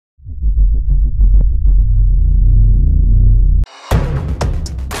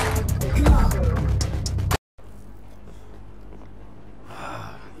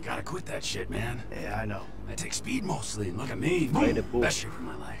shit, man. Yeah, I know. I take speed mostly, and look at me. Best shape of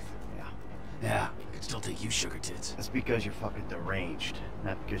my life. Yeah, I can still take you sugar tits. That's because you're fucking deranged,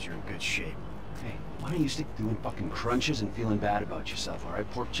 not because you're in good shape. Hey, why don't you stick to doing fucking crunches and feeling bad about yourself, all right,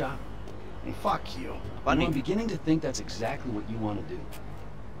 pork chop? Hey, fuck you. I'm beginning to think that's exactly what you want to do.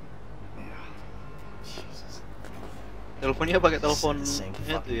 Yeah. Jesus. Teleponnya pakai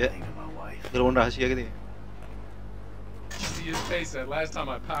teleponnya tuh ya. Telepon rahasia gitu ya. See his face that last time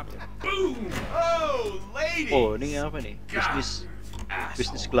I popped it. Boom! Oh, lady! Oh, ini apa nih?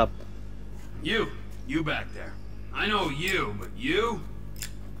 Business club. You back there. I know you, but you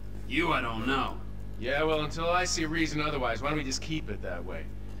I don't know. Yeah, well, until I see reason otherwise, why don't we just keep it that way?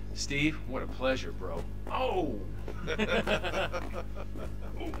 Steve, what a pleasure, bro. Oh!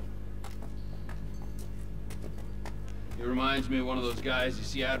 He reminds me of one of those guys you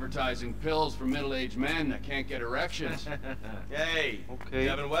see advertising pills for middle-aged men that can't get erections. Hey, Okay.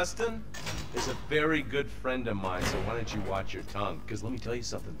 Kevin Weston is a very good friend of mine, so why don't you watch your tongue? Because let me tell you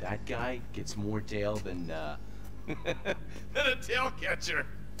something, that guy gets more tail than than a tail catcher.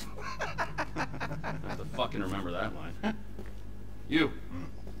 I have to fucking remember that line. You,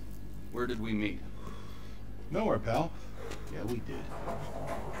 where did we meet? Nowhere, pal. Yeah, we did.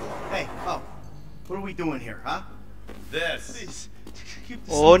 Hey, oh, what are we doing here, huh? This.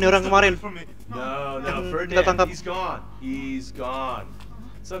 Oh, ini orang kemarin. No, Kita Ferdinand, tangkap. he's gone. He's gone.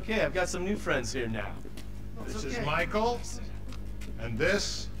 It's okay, I've got some new friends here now. This is Michael, and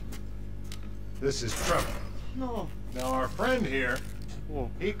this is Trevor. No. Now our friend here, Oh.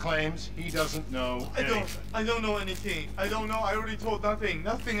 he claims he doesn't know anything. I don't know anything. I don't know. I already told nothing.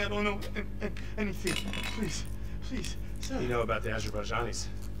 Nothing. I don't know anything. Please, sir. You know about the Azerbaijanis?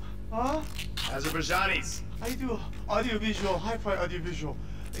 Huh? Azerbaijanis! I do audiovisual, hi-fi audiovisual.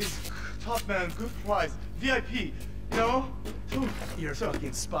 It's top man, good price, VIP. You know? You're a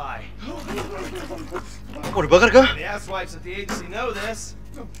fucking spy. Oh, dibakar kah? The asswipes at the agency know this.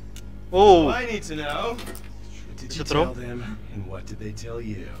 Oh. I need to know. What did you Setrum. tell them, and what did they tell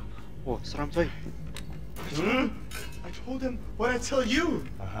you? Oh, seram coy. I told them what I tell you.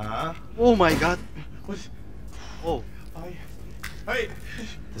 Uh-huh. Oh my god. What? Oh. Hey.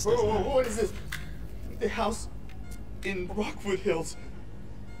 This doesn't matter. What is this? The house in Rockwood Hills.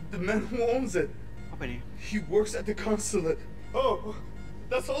 The man who owns it. Apa ini? He works at the consulate. Oh,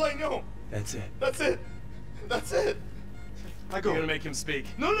 that's all I know. That's it. That's it. That's it. I go. You're gonna make him speak.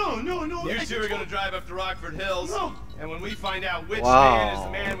 No. You two are gonna drive up to Rockford Hills. No. And when we find out which Wow. man is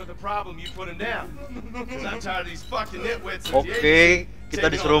the man with the problem, you put him down. Because I'm tired of these fucking nitwits. at the Oke, agency kita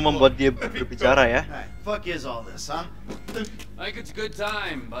taking disuruh all the membuat dia bull. berbicara ya. Hey, fuck is all this, huh? I think it's a good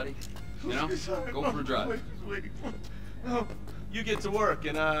time, buddy. You know, go for a drive. Wait. No, you get to work,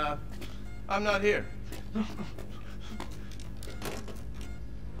 and I'm not here.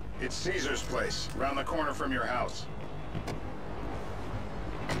 It's Caesar's place, around the corner from your house.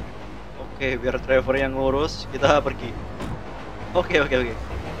 Oke, biar driver yang ngurus, kita pergi. Oke.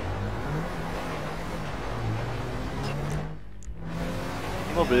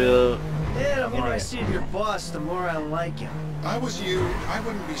 The Mobil. Yeah, the more I see of your boss, the more I like him. I was you, I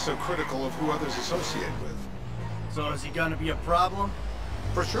wouldn't be so critical of who others associate with. So is he gonna be a problem?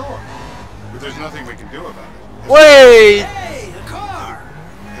 For sure. But there's nothing we can do about it. Wait. Hey, the car!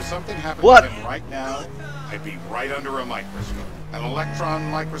 If something happened What? to him right now, I'd be right under a microscope. An electron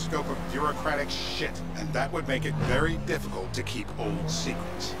microscope of bureaucratic shit. And that would make it very difficult to keep old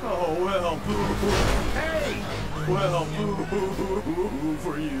secrets. Oh, well, boo-hoo. Hey! Well, boo-hoo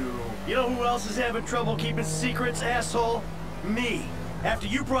for you. You know who else is having trouble keeping secrets, asshole? Me. After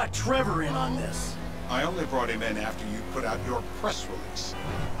you brought Trevor in on this. I only brought him in after you put out your press release.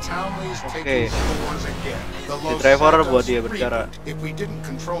 Townley's Oke. taking stores again. The Si Los driver Santos buat dia berbicara. reboot. If we didn't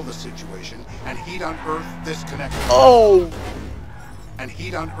control the situation and he'd unearthed this connection. Oh. And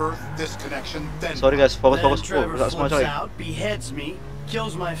he'd unearthed this connection, then Sorry guys, Then fokus. Trevor Nggak semua flips coy. out, beheads me,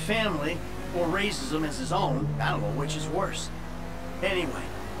 kills my family, or raises them as his own. I don't know which is worse. Anyway,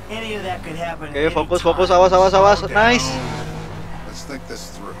 any of that could happen at Oke, any fokus. time. Awas. Calm Nice. down. Let's think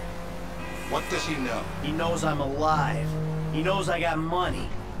this through. What does he know? He knows I'm alive. He knows I got money.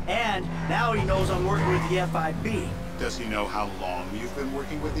 And now he knows I'm working with the FIB. Does he know how long you've been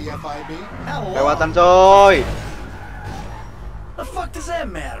working with the FIB? How long? Lewatan coy. The fuck does that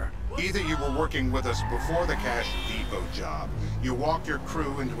matter? Either you were working with us before the Cash Depot job, you walked your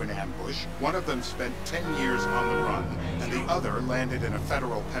crew into an ambush, one of them spent 10 years on the run, and the other landed in a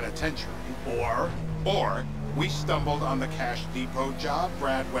federal penitentiary. Or we stumbled on the Cash Depot job,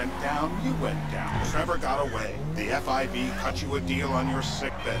 Brad went down, you went down. Trevor got away, the FIB cut you a deal on your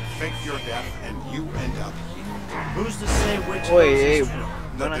sickbed, faked your death, and you end up here. Who's to say which of Oi, those hey. is true?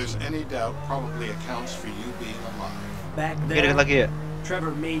 that there's any doubt probably accounts for you being alive. Back Oke, dekat then, lagi ya.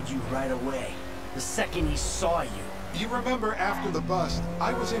 Trevor made you right away. The second he saw you. You remember after the bust,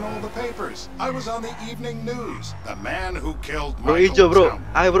 I was in all the papers. I was on the evening news. The man who killed Bro Michael hijau bro,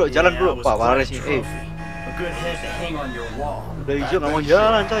 Townley. ayo bro, jalan Yeah, bro. it was Pak, quite parah a sih. trophy. A good head to hang on your wall. Udah hijau nggak mau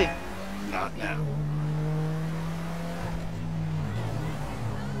jalan coy. Not now.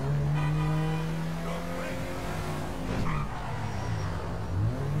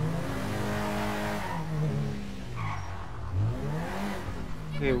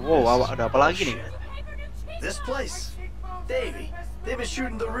 Oke, wow, ada apa lagi nih? This place, Davey. They've been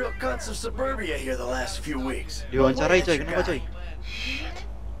shooting the real cunts of suburbia here the last few weeks. Diwawancarai coy, kenapa coy? Shit.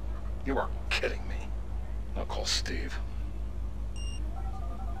 You are kidding me. I'll call Steve.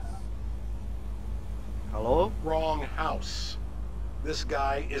 Halo? Wrong house. This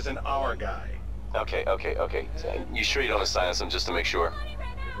guy isn't our guy. Okay. You sure you don't want to silence him just to make sure?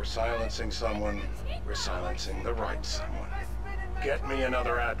 If we're silencing someone, we're silencing the right someone. Get me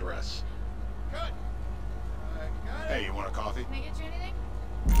another address. Hey, you want a coffee? Can I get you anything?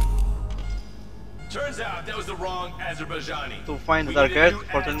 Turns out that was the wrong Azerbaijani. To find the We need a target, new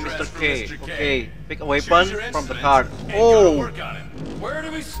portal address Mr. for K. Mr. K. Okay, pick a weapon Choose your from the instruments card. and go to Oh, work on it. Where do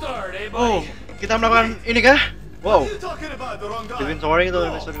we start, eh, oh, buddy? kita melakukan ini kah? Wow. What are you talking about? The wrong guy. Inventory itu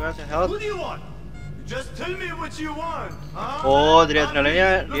No. Mr. Grant health. Who do you want? Just tell me what you want. Huh? Oh, dari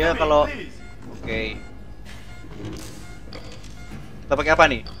adrenalinnya Look dia at me, kalau please. oke. Kita pakai apa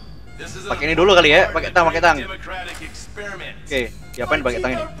nih? This is Pakai ini dulu kali ya, pakai tang. Democratic experiment. Oke, diapain pakai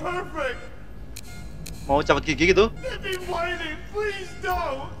tang ini? Things are perfect. Mau cabut gigi gitu? Let me whining, please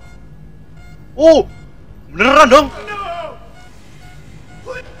don't. Oh, beneran dong? No.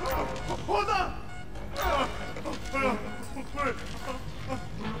 Please. Hold on.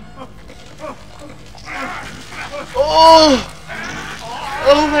 Oh,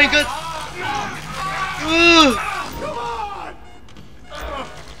 oh my god.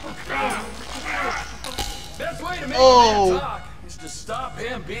 Best way to make Oh. a man talk is to stop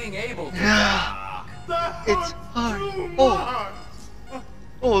him being able to Yeah. That It's hurts hard. too Oh. much.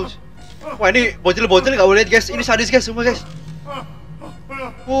 Oh, wah ini bocil-bocil nggak boleh lihat guys, ini sadis guys, semua guys.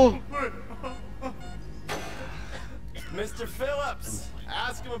 Oh, Mr. Phillips,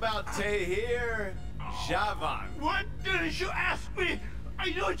 ask him about Tahir Javan. What didn't you ask me? I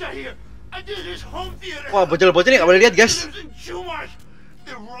know you're here. I did his home theater. wah bocil-bocil nggak boleh lihat guys. Lives in Chumash.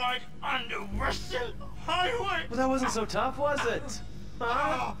 They're right on the Western Highway. Well, that wasn't so tough, was it?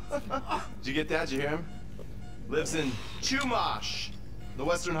 Huh? Did you get that? Did you hear him? Lives in Chumash, the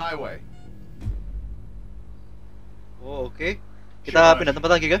Western Highway. Oh oke, kita pindah tempat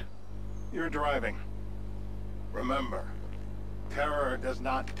lagi kah? You're driving. Remember, terror does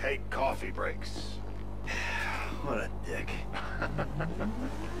not take coffee breaks. What a dick.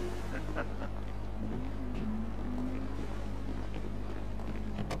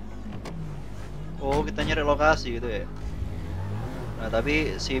 Oh kita nyari lokasi gitu ya. Nah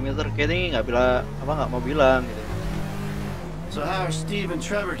tapi si Mr. K ini nggak mau bilang gitu. So how are Steve and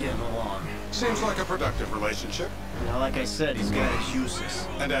Trevor getting along? Seems like a productive relationship. You know, like I said, he's got his uses.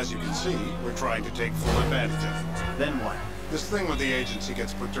 And as you can see, we're trying to take full advantage of it. Then what? This thing with the agency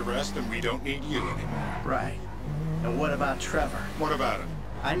gets put to rest and we don't need you anymore. Right. And what about Trevor? What about it?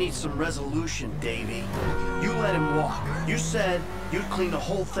 I need some resolution, Davey. You let him walk. You said you'd clean the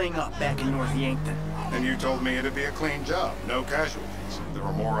whole thing up back in North Yankton. And you told me it'd be a clean job, no casualties. There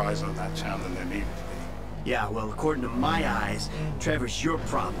were more eyes on that town than there needed to be. Yeah, well, according to my eyes, Trevor's your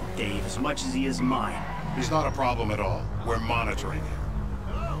problem, Dave, as much as he is mine. He's not a problem at all. We're monitoring him.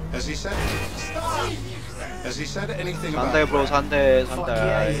 Has he said anything? Has he said anything about Santai bro, santai, Fuck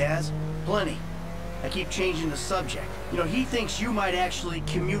yeah, he santai. has. Plenty. I keep changing the subject. You know, he thinks you might actually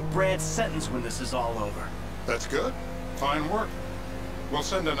commute Brad's sentence when this is all over. That's good. Fine work. We'll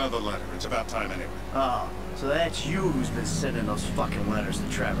send another letter. It's about time anyway. Oh, so that's you who's been sending those fucking letters to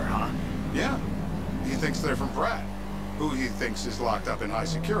Trevor, huh? Yeah. He thinks they're from Brad, who he thinks is locked up in high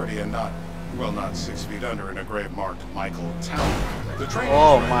security and not, well, not 6 feet under in a grave marked Michael Townley. The training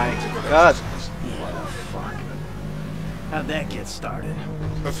Oh is my right. It's a good God. exercise. Yeah, fuck. How'd that get started?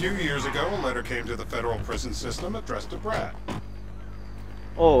 A few years ago, a letter came to the federal prison system addressed to Brad.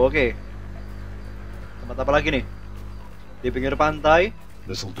 Oh oke. Tempat apa lagi nih? Di pinggir pantai.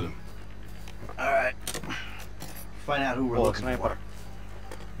 This'll do. Alright. Find out who we're Oh looking sniper. for.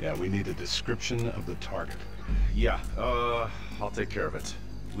 Yeah, we need a description of the target. Yeah, I'll take care of it.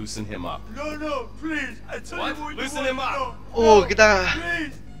 Loosen him up. No, please. I tell What? you what Loosen you him want. up. No, Oh no, kita.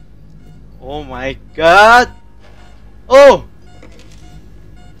 Please. Oh my god. Oh.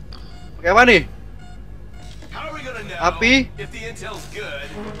 Pakai apa nih? How are we gonna know Api.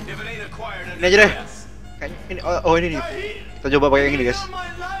 Ini aja deh. Kayaknya ini, oh ini nih. Kita coba pakai yang ini guys.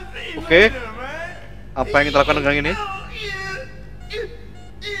 Oke. Apa yang kita lakukan dengan ini?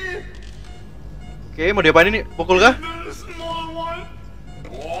 Oke, mau diapain ini? Pukul kah?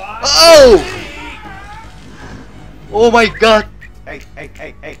 Oh! Oh my god! Hey.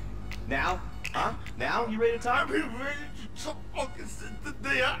 Now? Huh? Now? You ready to talk? I'm ready to talk.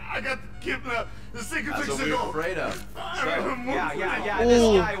 I got kidnapped. The second That's thing's what we were afraid of. Yeah. This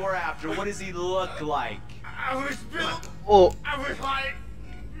guy we're after, what does he look like? I was built. Oh. I was like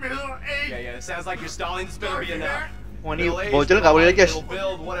middle age. Yeah. It sounds like you're stalling. This better be enough. Wah ini bocil nggak boleh guys.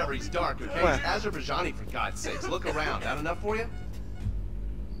 Build, whatever. He's dark. Okay. He's Azerbaijani for God's sakes. Look around. That enough for you?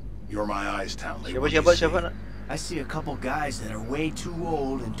 You're my eyes, Townley. Siapa? I see a couple guys that are way too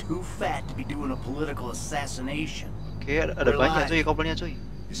old and too fat to be doing a political assassination. Oke, ada banyak cuy, couple-nya cuy.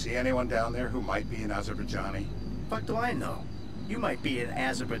 You see anyone down there who might be an Azerbaijani? Fuck do I know? You might be an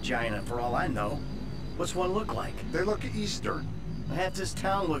Azerbaijani for all I know. What's one look like? They look Eastern. Half this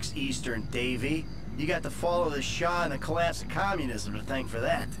town looks Eastern, Davy. You got the fall of the Shah and the collapse of communism to thank for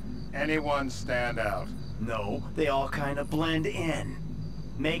that. Anyone stand out? No, they all kind of blend in.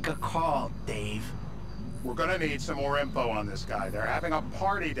 Make a call, Dave. We're gonna need some more info on this guy. They're having a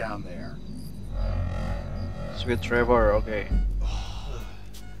party down there. Sweet Trevor, okay.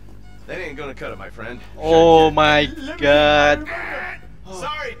 That ain't gonna cut it, my friend. Oh my god.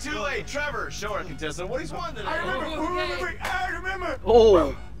 Sorry, too late. Trevor, show our contestant what he's won today. I remember.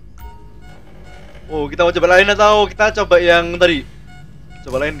 Oh. Oh, kita mau coba lain atau kita coba yang tadi?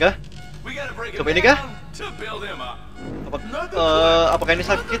 Coba lain kah? Coba ini kah? Apakah ini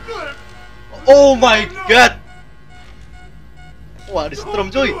sakit? Oh my god. Wah, disetrum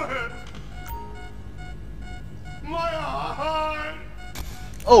cuy.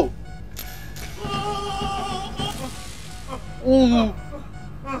 Oh.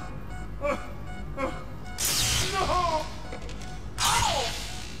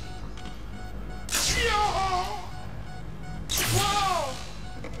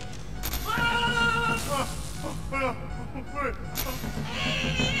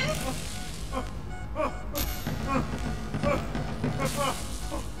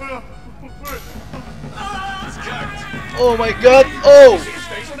 Oh my god. Oh.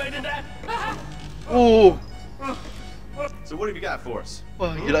 So what have you got for us?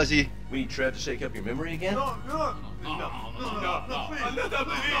 Wah, gila sih. We need Trev to shake up your memory again? No.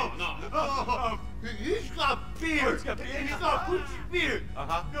 He's got beard. He's got beard.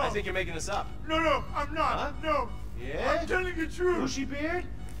 I think you're making this up. No, I'm not. Huh? No. Yeah? I'm telling you the truth. Bushy beard?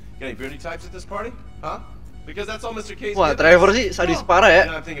 Got any beardy types at this party? Huh? Because that's all Mr. K's. Wah, Trevor sih sadis parah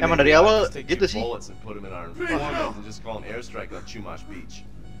ya. Emang dari awal gitu sih. Bullets and put them in our informant and just call an airstrike on Chumash Beach.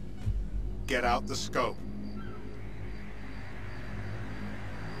 Get out the scope.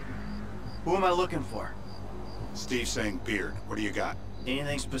 Who am I looking for? Steve's saying beard. What do you got?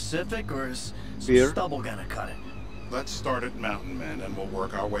 Anything specific, or is some Beard? stubble gonna cut it? Let's start at Mountain Men and we'll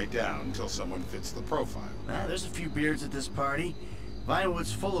work our way down until someone fits the profile. There's a few beards at this party.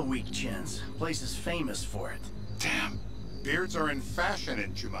 Vinewood's full of weak chins. Place is famous for it. Damn. Beards are in fashion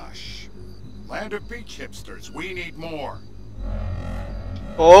in Chumash. Land of beach hipsters. We need more.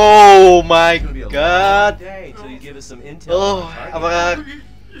 Oh my god. Till you give us some intel. Oh, apakah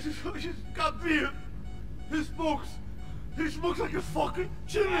He's got beard. He smokes like a fucking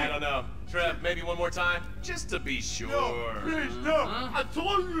chimney. I don't know. Trev, maybe one more time? Just to be sure. No, please, no. I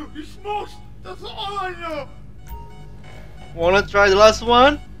told you, he smokes. That's all I know. wanna try the last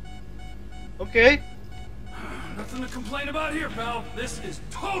one? Okay. Nothing to complain about here, pal. This is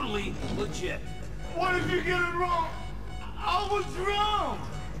totally legit. What if you get it wrong? I was drowned.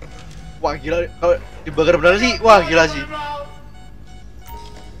 Wah gila, kalau dibakar benar sih, wah gila sih.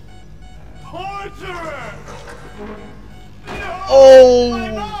 Oh.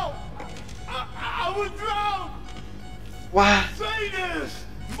 I was drowned. Wah. Say this.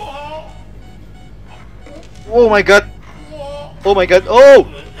 Oh my god. Oh my god. Oh.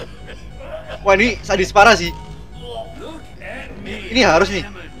 Wah ini sadis parah sih. Ini harus nih.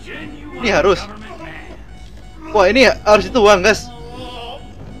 Ini harus. Wah ini harus itu uang guys.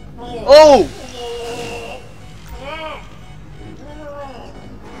 Oh.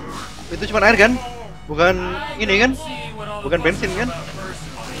 Itu cuma air kan? Bukan ini kan? Bukan bensin kan?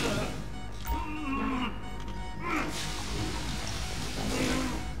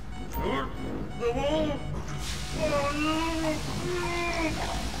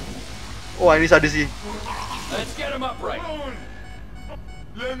 Wah ini sadis sih. Let's get him up right.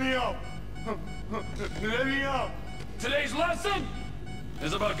 Let me up. Let me up. Today's lesson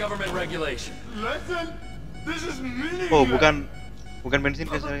is about government regulation. Lesson? This is meaningless. Oh, bukan bensin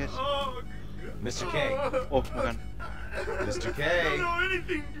guys, guys. Mr. K. Oh, bukan. Mr. K. I don't know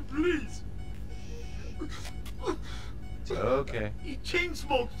anything, please. It's okay. He chain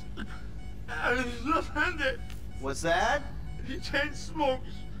smokes. And he's left-handed. What's that? He chain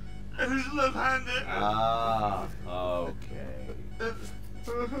smokes. And he's left-handed. Ah, okay.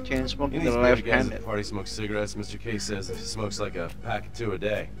 Chain smoking These the guys left at hand. the party smoke cigarettes. Mr. K says he smokes like a pack of 2 a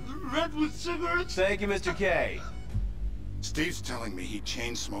day. Redwood cigarettes? Thank you, Mr. K. Steve's telling me he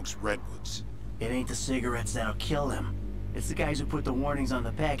chain smokes redwoods. It ain't the cigarettes that'll kill him. It's the guys who put the warnings on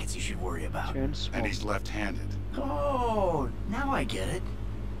the packets you should worry about. Chain And smoke. he's left-handed. Oh, now I get it.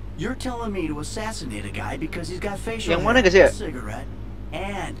 You're telling me to assassinate a guy because he's got facial Yang mana hair, guys ya? a cigarette,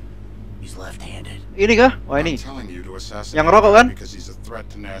 and he's left-handed. Ini kah? Wah I'm ini. telling you to assassinate Yang rokok kan? because he's a threat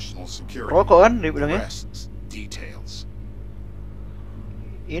to national security. Rokok kan dia The bilangnya? rest, details.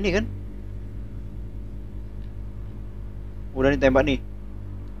 Ini kan? Udah ditembak nih.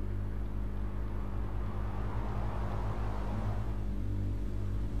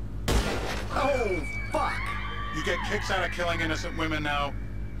 Oh, fuck! You get kicks out of killing innocent women now.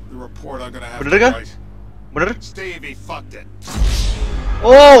 The report I'm gonna have Bener to kah? write. Bener? Steve, he fucked it.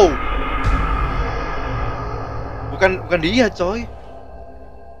 Oh! Bukan dia, coy.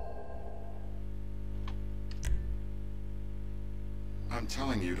 I'm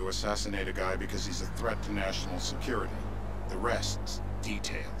telling you to assassinate a guy because he's a threat to national security. The rest,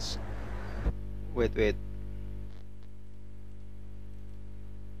 details. Wait.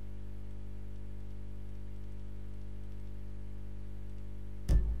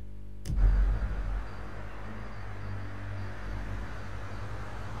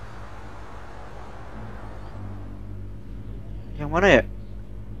 Yang mana ya?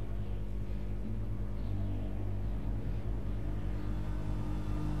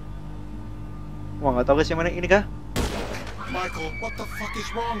 Wah, nggak tahu guys yang mana ini kah? Michael, what the fuck is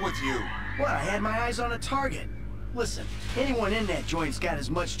wrong with you? What, I had my eyes on a target. Listen, anyone in that joint's got as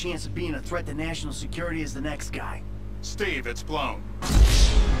much chance of being a threat to national security as the next guy. Steve, it's blown.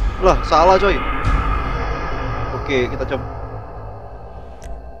 Lah, salah coy. Oke, kita coba.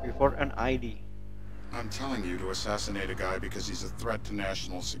 Before an ID. I'm telling you to assassinate a guy because he's a threat to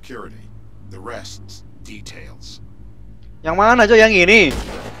national security. The rest, details. Yang mana coy? Yang ini?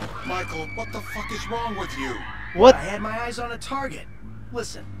 Michael, what the fuck is wrong with you? What? I had my eyes on a target.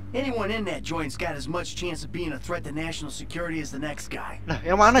 Listen, anyone in that joint's got as much chance of being a threat to national security as the next guy. Nah,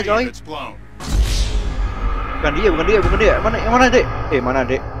 yang mana Steve, coy? it's blown. Bukan dia. Yang mana, Dek? Mana,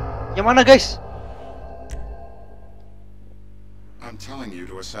 Dek? Yang mana, guys? I'm telling you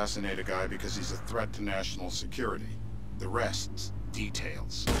to assassinate a guy because he's a threat to national security. The rest,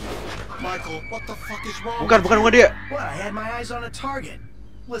 details. Michael, what the fuck is wrong with Bukan you? dia. What, I had my eyes on a target.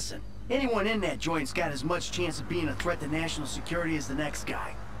 Listen, anyone in that joint's got as much chance of being a threat to national security as the next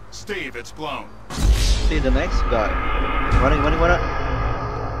guy. Steve, it's blown. See the next guy. Gimana?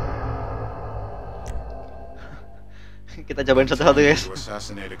 Kita cobain satu-satu guys. To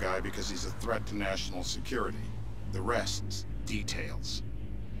assassinate a guy because he's a threat to national security. The rest, details.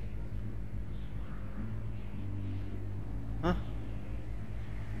 Hah?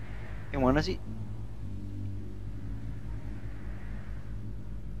 Yang mana sih?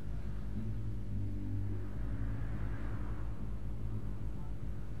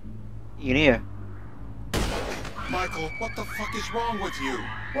 Ini ya? Michael, what the fuck is wrong with you?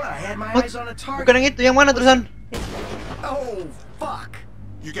 What, I had my What? eyes on a target. Bukan yang itu, yang mana terusan? Oh, fuck.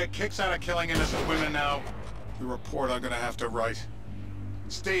 You get kicks out of killing innocent women now. The report I'm gonna have to write.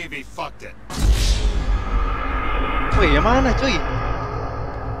 Steve, he fucked it. Woi, yang mana cuy?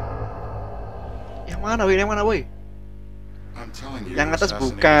 Yang mana woi? I'm telling you Yang to atas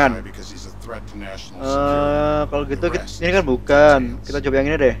assassinate bukan. a guy because he's a threat to national security. Kalau gitu The rest, ini kan bukan. details. Kita coba yang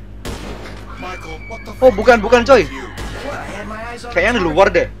ini deh. Michael, what the Oh, fuck bukan, is bukan, wrong coy. with you? What, I had my eyes on a Kayaknya di target. luar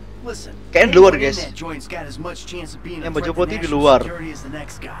deh. Listen, Kayaknya di luar, anyone in guys. that joint's got as much chance of being a Yang threat baju to putih di national luar. security as the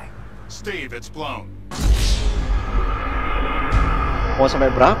next guy. Steve, it's blown. Mau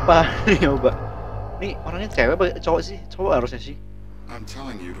sampai berapa? Coba. Nih orangnya cewek apa cowok sih? Cowok harusnya sih. I'm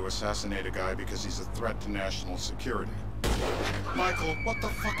telling you to assassinate a guy because he's a threat to national security. Michael, what the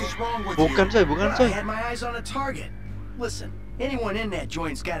fuck is wrong with Bukan you? coy, bukan What, coy. I had my eyes on a target. Listen, anyone in that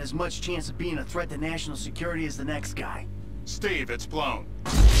joint's got as much chance of being a threat to national security as the next guy. Steve, it's blown.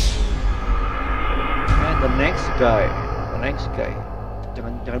 And the next guy.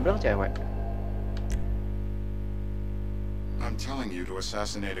 Jangan bilang cewek. I'm telling you to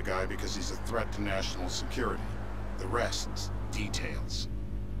assassinate a guy because he's a threat to national security. The rest, details.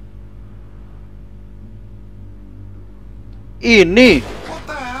 Ini. What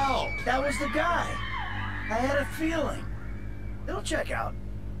the hell? That was the guy. I had a feeling. It'll check out.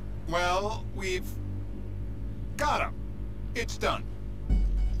 Well, we've got him. It's done.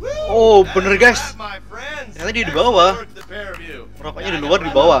 Oh, bener guys. Ternyata di bawah. Rokoknya di luar,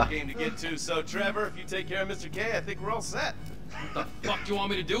 di bawah. So Trevor, if you take care of Mr. K, I think we're all set. What the fuck do you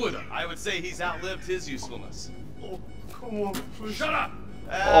want me to do with him? I would say he's outlived his usefulness. Oh, come on, please. Shut up!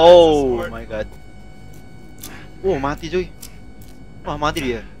 Oh my god. Oh, mati cuy. Wah, mati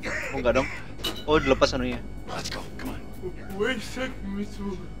dia. Oh, enggak dong. Oh, dilepas anunya. Let's go, come on. Wait a second,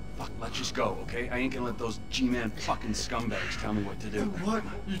 Mr. Fuck, let's just go, okay? I ain't gonna let those G-Man fucking scumbags tell me what to do. What?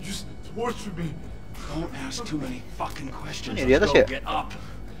 You just tortured me. Don't ask too many fucking questions. Ini dia Let's atas go, ya? get up.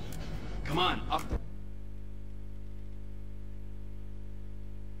 Come on, up.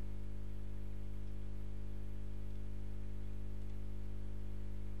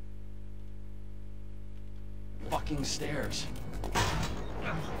 Fucking stairs.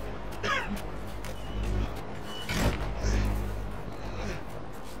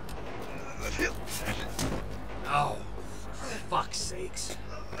 Oh, for fuck's sakes.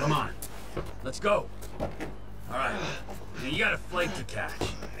 Come on, let's go. All right, now you got a flight to catch.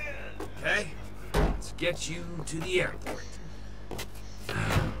 Okay? Let's get you to the airport.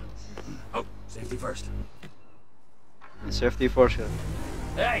 Oh, safety first. Safety first kan.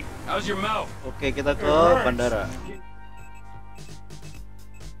 Hey, how's your mouth? Oke, kita ke bandara.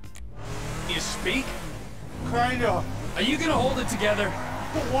 You speak? Kinda. Are you gonna hold it together?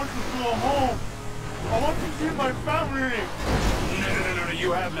 I want to go home. I want to see my family. No,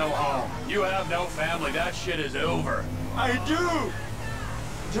 you have no home. You have no family. That shit is over. I do.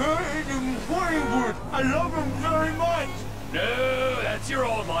 They're in the morning wood. I love them very much. No, that's your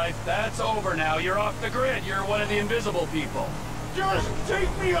old life. That's over now. You're off the grid. You're one of the invisible people. Just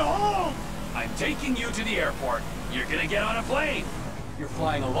take me home. I'm taking you to the airport. You're gonna get on a plane. You're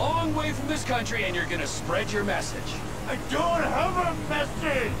flying a long way from this country and you're gonna spread your message. I don't have a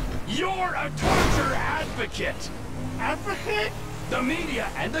message. You're a torture advocate. Advocate? The media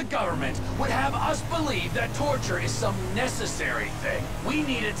and the government would have us believe that torture is some necessary thing. We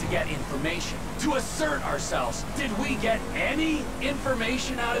needed to get information, to assert ourselves. Did we get any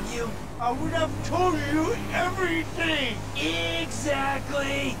information out of you? I would have told you everything.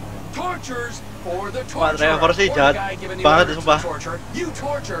 Exactly. Tortures for the Wah, torturer, driver sih or the jahat guy giving the banget orders sumpah. to torture. You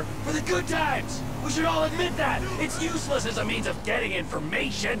torture for the good times. We should all admit that. It's useless as a means of getting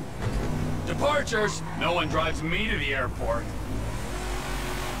information. Departures. No one drives me to the airport.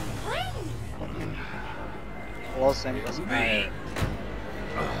 Los Angeles Air.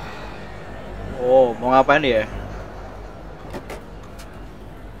 Oh, mau ngapain dia?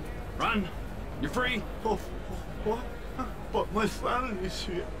 Run. You're free. Oh, what? But my family is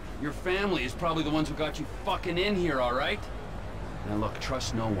here. Your family is probably the ones who got you fucking in here, all right? Now look,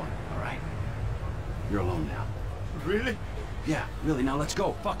 trust no one, all right? You're alone now. Really? Yeah, really. Now let's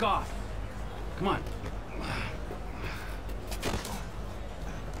go. Fuck off. Come on.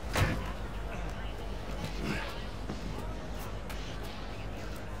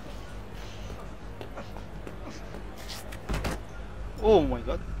 Oh my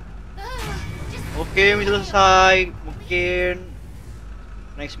god. Oke, misi selesai. Mungkin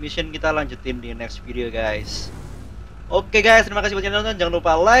next mission kita lanjutin di next video, guys. Oke guys, terima kasih buat yang nonton. Jangan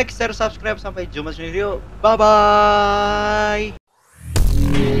lupa like, share, subscribe. Sampai jumpa di video. Bye bye.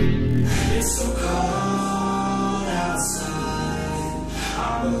 It's so cold outside.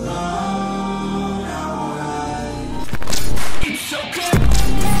 I'm alone.